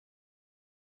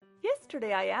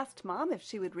Yesterday I asked Mom if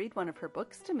she would read one of her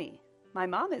books to me. My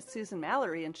mom is Susan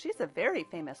Mallery, and she's a very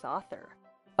famous author.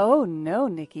 Oh no,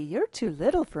 Nikki, you're too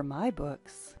little for my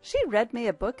books. She read me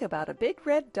a book about a big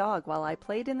red dog while I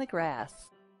played in the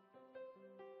grass.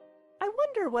 I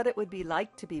wonder what it would be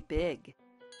like to be big.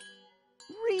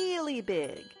 Really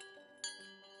big.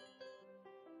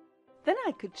 Then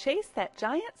I could chase that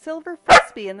giant silver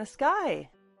frisbee in the sky.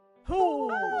 Ho!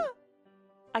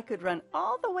 I could run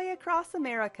all the way across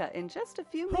America in just a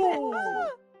few minutes.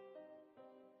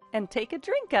 And take a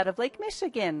drink out of Lake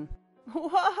Michigan.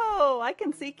 Whoa, I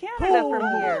can see Canada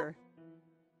from here.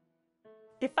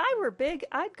 If I were big,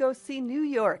 I'd go see New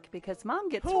York because Mom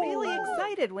gets really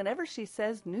excited whenever she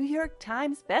says New York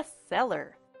Times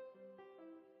bestseller.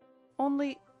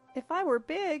 Only, if I were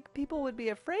big, people would be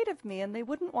afraid of me and they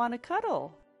wouldn't want to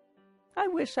cuddle. I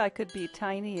wish I could be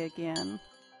tiny again.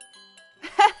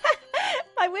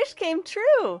 My wish came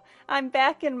true. I'm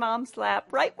back in Mom's lap,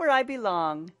 right where I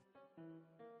belong.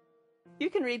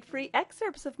 You can read free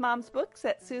excerpts of Mom's books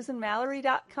at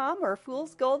susanmallery.com or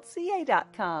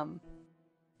foolsgoldca.com.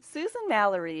 Susan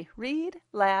Mallery, read,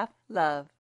 laugh, love.